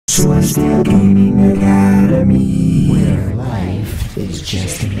Celestial Gaming Academy, where life is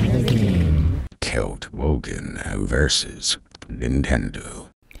just another game. Celt Wogan versus Nintendo.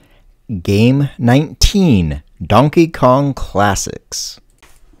 Game 19, Donkey Kong Classics.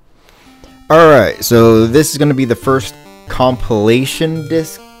 Alright, so this is going to be the first compilation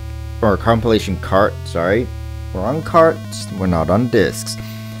disc, or compilation cart, sorry. We're on carts, we're not on discs.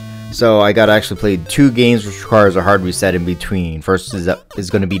 So I gotta actually play two games, which requires a hard reset in between. First is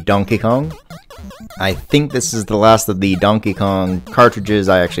going to be Donkey Kong. I think this is the last of the Donkey Kong cartridges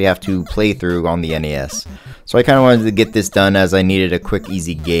I actually have to play through on the NES. So I kind of wanted to get this done as I needed a quick,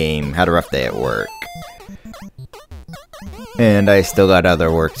 easy game. Had a rough day at work. And I still got other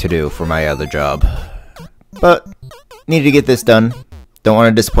work to do for my other job. But, needed to get this done. Don't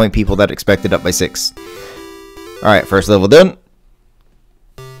want to disappoint people that expected up by 6. Alright, first level done.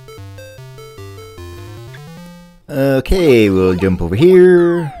 Okay, we'll jump over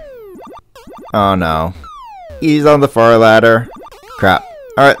here. Oh no. He's on the far ladder. Crap.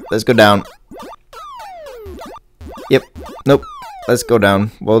 Alright, let's go down. Yep. Nope. Let's go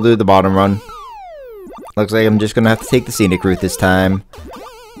down. We'll do the bottom run. Looks like I'm just gonna have to take the scenic route this time.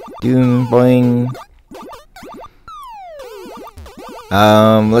 Doom, boing.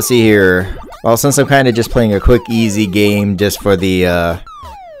 Let's see here. Well, since I'm kind of just playing a quick, easy game just for the,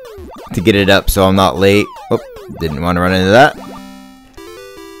 to get it up so I'm not late. Oop, didn't want to run into that.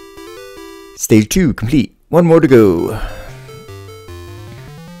 Stage 2 complete. One more to go.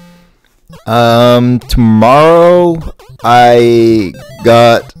 Tomorrow I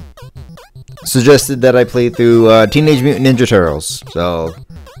got suggested that I play through Teenage Mutant Ninja Turtles. So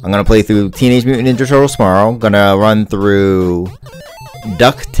I'm gonna play through Teenage Mutant Ninja Turtles tomorrow. Gonna run through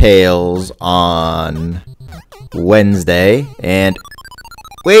DuckTales on Wednesday. And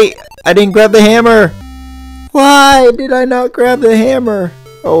wait, I didn't grab the hammer. Why did I not grab the hammer?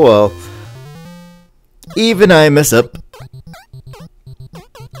 Oh well. Even I mess up.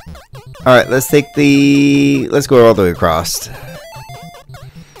 Alright, let's go all the way across.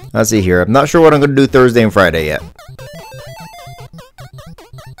 Let's see here. I'm not sure what I'm going to do Thursday and Friday yet.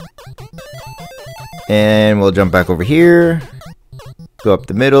 And we'll jump back over here. Go up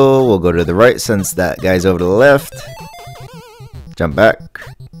the middle. We'll go to the right since that guy's over to the left. Jump back.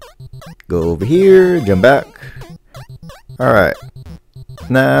 Go over here. Jump back. Alright.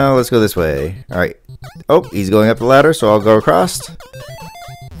 Now let's go this way. Alright. Oh, he's going up the ladder, so I'll go across.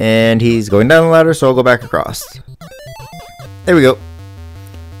 And he's going down the ladder, so I'll go back across. There we go.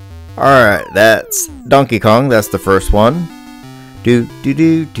 Alright, that's Donkey Kong. That's the first one. Do do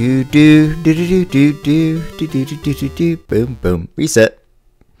do do do do do do do do do do do do. Boom boom. Reset.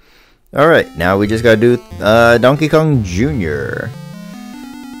 Alright, now we just gotta do Donkey Kong Jr.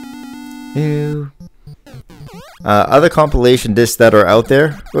 New. Other compilation discs that are out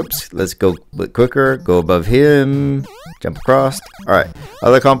there. Whoops, let's go a bit quicker. Go above him. Jump across. Alright.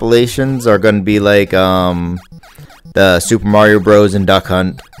 Other compilations are going to be like the Super Mario Bros. And Duck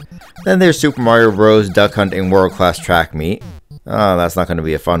Hunt. Then there's Super Mario Bros. Duck Hunt and World Class Track Meet. Oh, that's not going to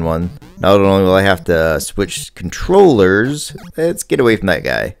be a fun one. Not only will I have to switch controllers, let's get away from that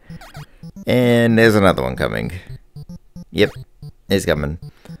guy. And there's another one coming. Yep, it's coming.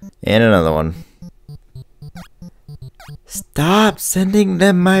 And another one. Stop sending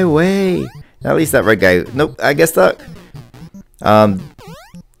them my way. At least that red guy. Nope, I guess Duck.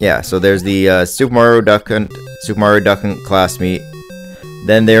 Yeah, so there's the Super Mario Duck Hunt class meet.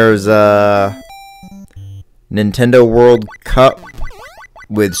 Then there's Nintendo World Cup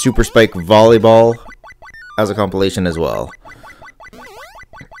with Super Spike Volleyball as a compilation as well.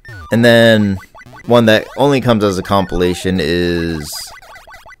 And then one that only comes as a compilation is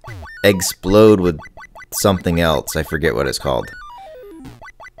Explode with something else. I forget what it's called.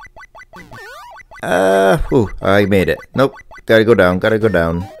 I made it. Nope. Gotta go down. Gotta go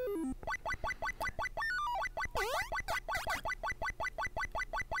down.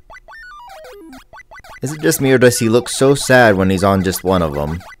 Is it just me or does he look so sad when he's on just one of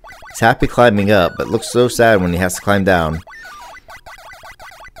them? He's happy climbing up, but looks so sad when he has to climb down.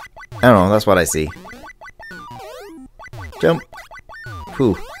 I don't know. That's what I see. Jump.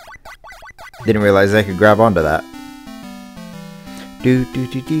 Whew. Didn't realize I could grab onto that. Do do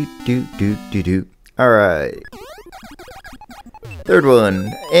do do do do do do. Alright. Third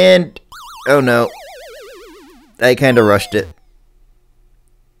one. And oh no. I kinda rushed it.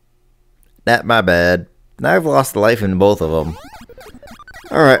 That my bad. Now I've lost a life in both of them.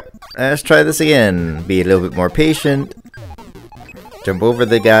 Alright. Let's try this again. Be a little bit more patient. Jump over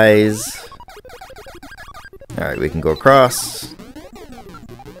the guys. Alright, we can go across.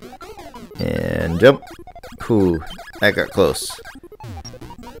 And jump. Whew, that got close.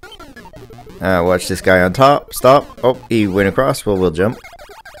 Watch this guy on top. Stop. Oh, he went across. Well, we'll jump.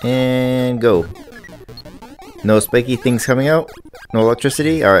 And go. No spiky things coming out. No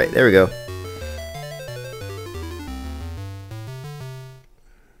electricity. Alright, there we go.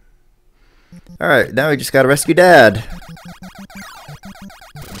 Alright, now we just gotta rescue Dad.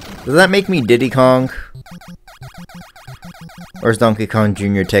 Does that make me Diddy Kong? Or is Donkey Kong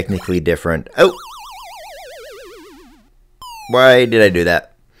Jr. technically different? Oh! Why did I do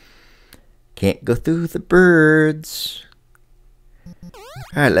that? Can't go through the birds.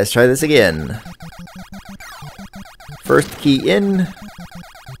 Alright, let's try this again. First key in.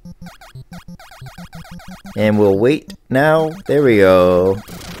 And we'll wait now. There we go.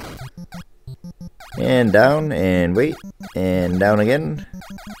 And down, and wait, and down again.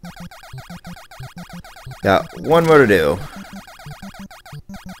 Got one more to do.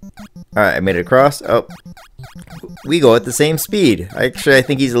 Alright, I made it across. Oh. We go at the same speed. Actually, I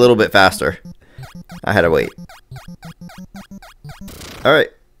think he's a little bit faster. I had to wait. Alright.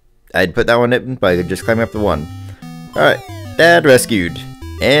 I'd put that one in, but I could just climb up the one. Alright. Dad rescued.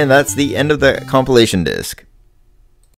 And that's the end of the compilation disc.